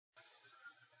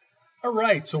All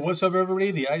right, so what's up, everybody?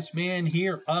 The Iceman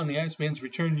here on the Iceman's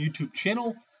Return YouTube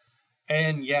channel.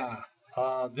 And yeah,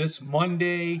 this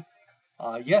Monday,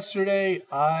 yesterday,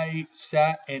 I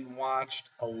sat and watched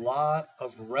a lot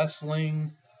of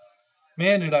wrestling.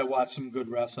 Man, did I watch some good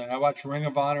wrestling. I watched Ring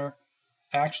of Honor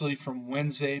actually from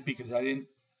Wednesday because I didn't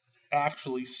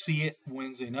actually see it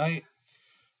Wednesday night.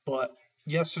 But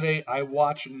yesterday, I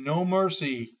watched No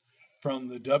Mercy from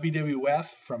the WWF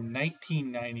from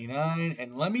 1999.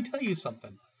 And let me tell you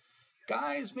something.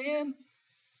 Guys, man,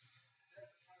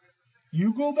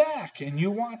 you go back and you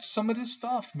watch some of this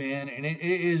stuff, man, and it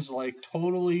is like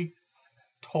totally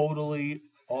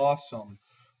awesome.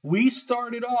 We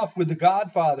started off with the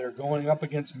Godfather going up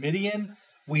against Midian.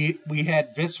 We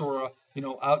had Viscera,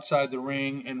 outside the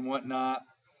ring and whatnot,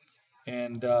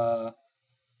 and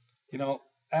you know,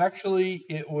 actually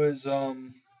it was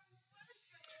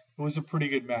a pretty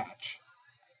good match.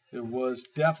 It was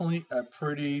definitely a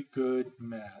pretty good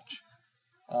match.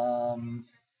 Um,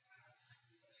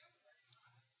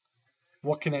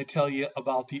 What can I tell you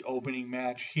about the opening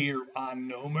match here on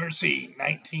No Mercy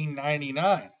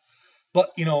 1999? But,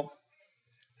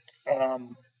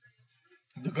 um,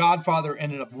 the Godfather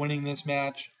ended up winning this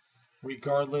match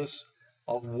regardless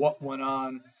of what went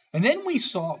on. And then we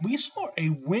saw a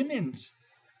women's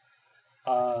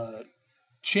uh,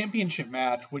 championship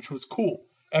match, which was cool.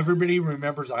 Everybody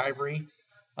remembers Ivory.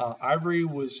 Ivory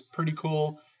was pretty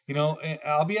cool. And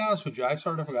I'll be honest with you, I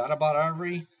sort of forgot about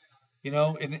Ivory.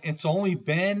 And it's only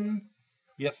been,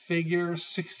 you figure,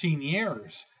 16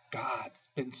 years. God, it's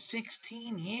been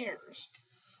 16 years.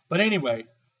 But anyway,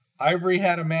 Ivory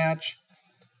had a match,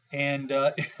 and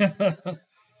it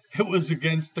was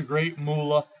against the great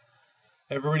Moolah.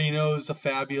 Everybody knows the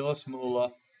fabulous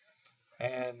Moolah.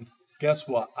 And guess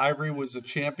what? Ivory was the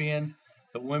champion,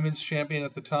 the women's champion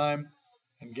at the time.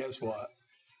 And guess what?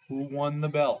 Who won the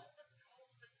belt?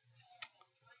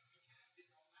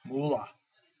 Moolah.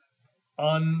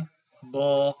 Unbelievable.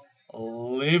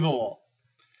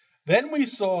 Then we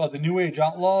saw the New Age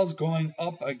Outlaws going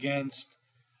up against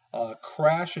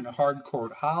Crash and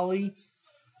Hardcore Holly.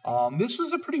 This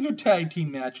was a pretty good tag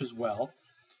team match as well.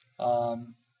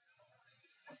 Um,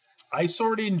 I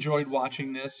sort of enjoyed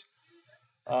watching this.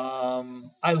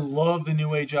 I love the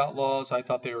New Age Outlaws. I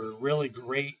thought they were really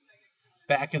great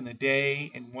back in the day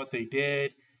and what they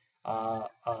did.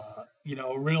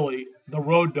 Really, the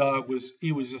Road Dogg was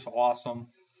just awesome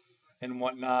and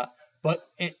whatnot. But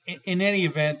in any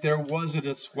event, there was a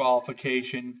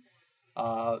disqualification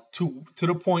to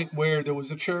the point where there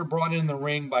was a chair brought in the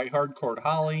ring by Hardcore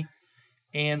Holly,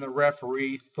 and the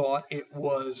referee thought it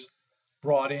was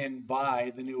brought in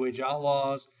by the New Age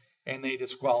Outlaws, and they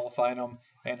disqualified them.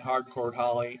 And Hardcore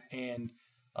Holly and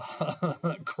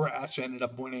Crash ended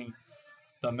up winning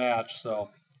the match.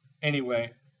 So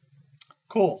anyway,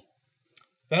 cool.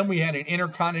 Then we had an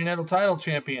Intercontinental Title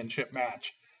Championship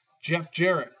match. Jeff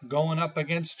Jarrett going up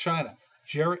against CHYNA.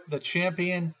 Jarrett, the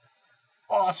champion.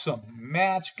 Awesome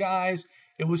match, guys.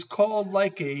 It was called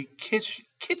like a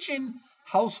kitchen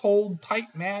household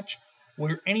type match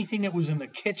where anything that was in the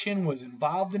kitchen was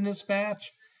involved in this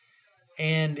match.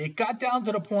 And it got down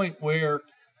to the point where,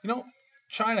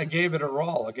 CHYNA gave it her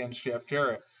all against Jeff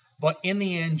Jarrett. But in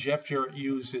the end, Jeff Jarrett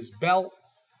used his belt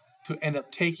to end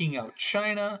up taking out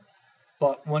CHYNA.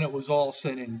 But when it was all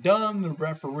said and done, the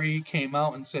referee came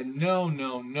out and said, no,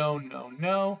 no, no, no,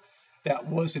 no. That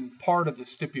wasn't part of the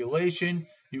stipulation.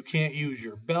 You can't use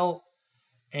your belt.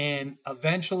 And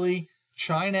eventually,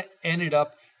 CHYNA ended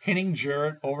up hitting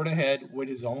Jarrett over the head with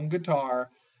his own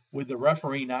guitar. With the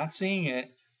referee not seeing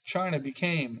it, CHYNA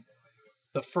became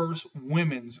the first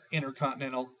women's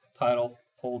Intercontinental title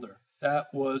holder. That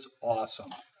was awesome.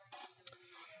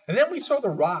 And then we saw The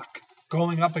Rock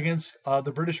going up against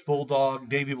the British Bulldog,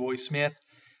 Davey Boy Smith.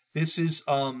 This is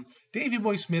Davey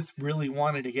Boy Smith really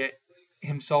wanted to get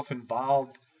himself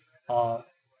involved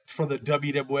for the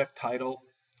WWF title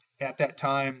at that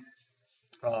time.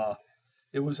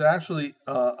 It was actually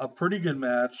a pretty good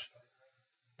match,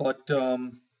 but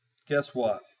guess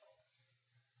what?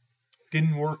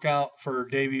 Didn't work out for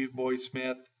Davey Boy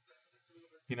Smith.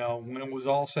 When it was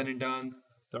all said and done,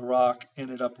 The Rock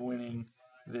ended up winning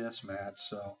this match.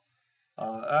 So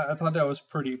I thought that was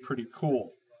pretty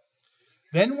cool.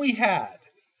 Then we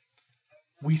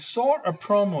saw a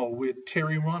promo with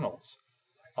Terry Runnels,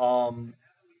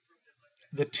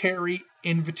 the Terry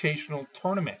Invitational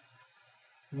Tournament,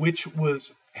 which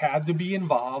had to be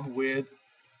involved with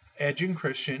Edge and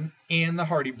Christian and the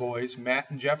Hardy Boys, Matt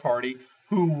and Jeff Hardy,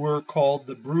 who were called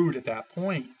the Brood at that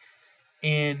point.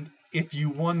 And if you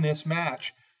won this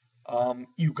match,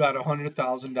 you got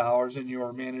 $100,000 and you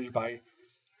were managed by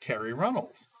Terry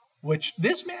Runnels. which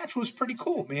this match was pretty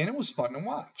cool, man. It was fun to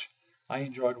watch. I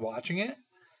enjoyed watching it.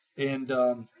 And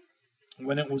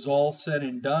when it was all said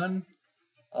and done,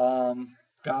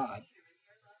 God,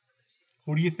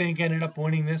 who do you think ended up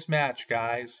winning this match,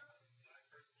 guys?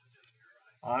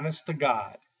 Honest to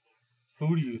God,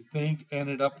 who do you think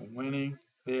ended up winning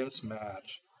this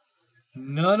match?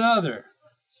 None other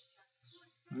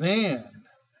than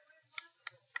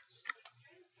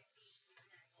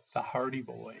the Hardy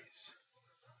Boys.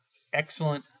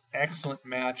 Excellent, excellent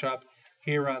matchup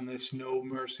here on this No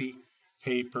Mercy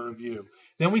pay-per-view.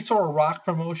 Then we saw a Rock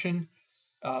promotion,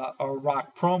 or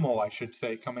Rock promo, I should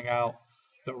say, coming out.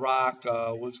 The Rock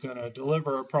was going to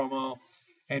deliver a promo,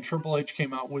 and Triple H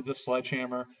came out with the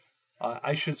sledgehammer.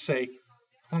 I should say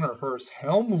Hunter Hearst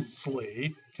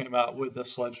Helmsley came out with the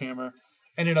sledgehammer,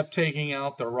 ended up taking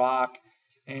out The Rock,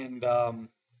 and,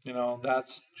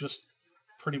 that's just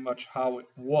pretty much how it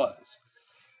was.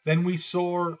 Then we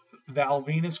saw Val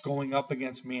Venus going up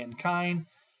against Mankind,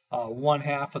 one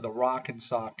half of the Rock and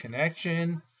Sock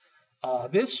connection.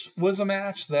 This was a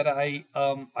match that I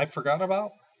forgot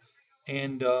about,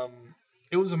 and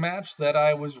it was a match that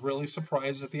I was really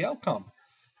surprised at the outcome,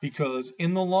 because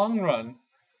in the long run,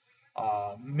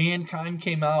 Mankind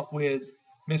came out with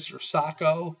Mr.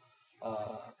 Sacco.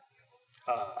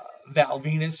 Val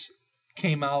Venus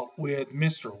came out with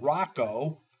Mr.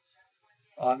 Rocco,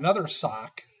 another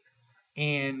sock,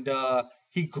 and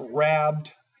he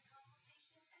grabbed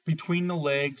between the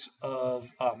legs of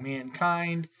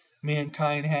Mankind.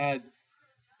 Mankind had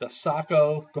the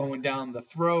Sacco going down the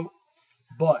throat,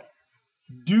 but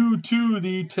due to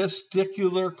the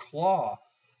testicular claw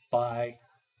by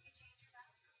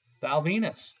Val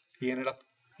Venus, he ended up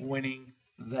winning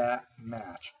that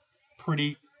match.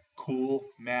 Pretty cool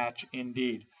match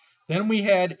indeed. Then we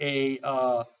had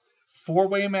a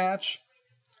four-way match.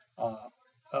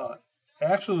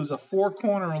 Actually, it was a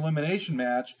four-corner elimination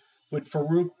match with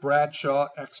Farouk, Bradshaw,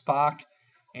 X-Pac,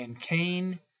 and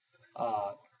Kane. God.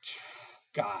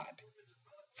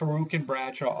 Farouk and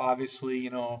Bradshaw,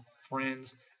 obviously,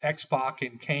 friends. X-Pac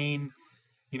and Kane,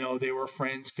 they were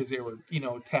friends because they were,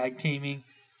 tag teaming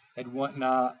and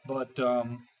whatnot. But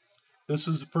this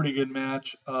was a pretty good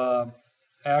match.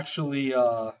 Actually,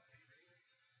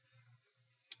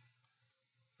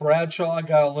 Bradshaw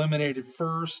got eliminated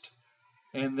first,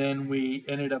 and then we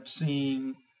ended up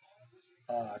seeing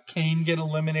Kane get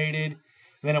eliminated.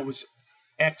 Then it was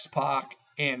X-Pac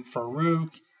and Farouk,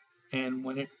 and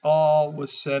when it all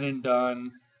was said and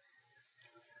done,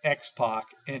 X-Pac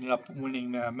ended up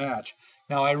winning that match.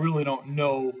 Now, I really don't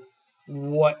know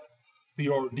what the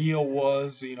ordeal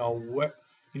was,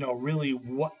 really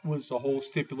what was the whole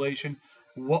stipulation,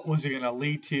 what was it going to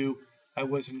lead to, I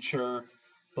wasn't sure.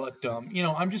 But,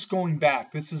 I'm just going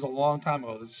back. This is a long time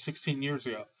ago. This is 16 years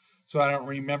ago. So I don't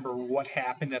remember what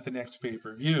happened at the next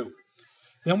pay-per-view.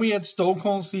 Then we had Stone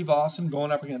Cold Steve Austin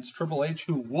going up against Triple H,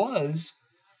 who was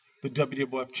the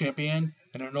WWF champion,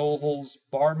 in a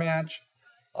no-holds-bar match.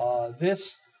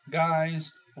 This,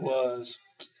 guys, was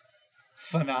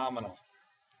phenomenal.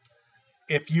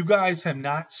 If you guys have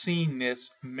not seen this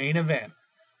main event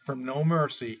from No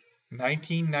Mercy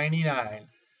 1999,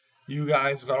 you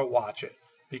guys got to watch it,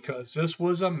 because this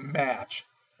was a match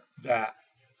that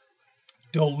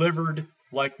delivered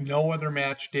like no other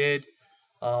match did.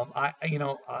 I'll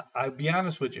be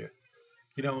honest with you.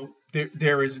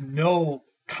 There is no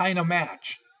kind of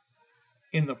match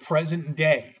in the present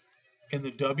day in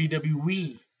the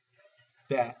WWE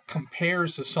that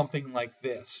compares to something like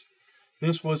this.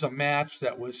 This was a match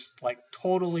that was like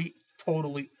totally,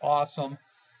 totally awesome.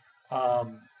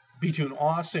 Between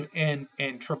Austin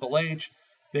and Triple H,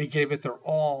 they gave it their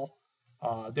all.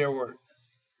 There were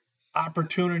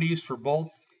opportunities for both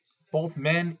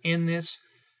men in this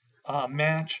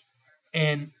match,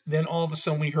 and then all of a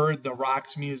sudden we heard The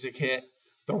Rock's music hit.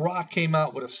 The Rock came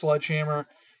out with a sledgehammer.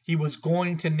 He was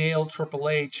going to nail Triple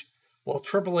H. Well,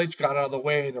 Triple H got out of the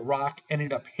way. The Rock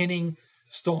ended up hitting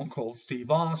Stone Cold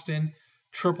Steve Austin.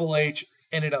 Triple H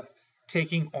ended up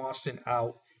taking Austin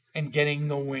out and getting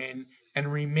the win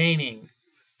and remaining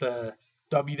the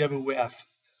WWF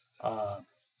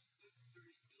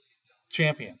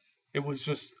champion.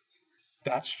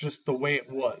 That's just the way it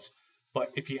was.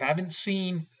 But if you haven't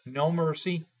seen No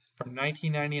Mercy from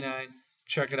 1999,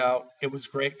 check it out. It was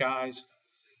great, guys.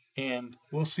 And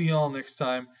we'll see you all next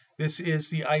time. This is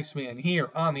the Iceman here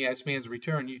on the Iceman's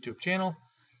Return YouTube channel.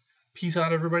 Peace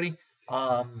out, everybody.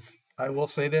 I will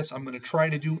say this. I'm going to try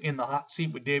to do In the Hot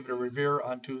Seat with David Rivera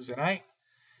on Tuesday night.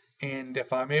 And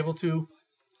if I'm able to,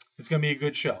 it's going to be a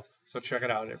good show. So check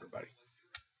it out, everybody.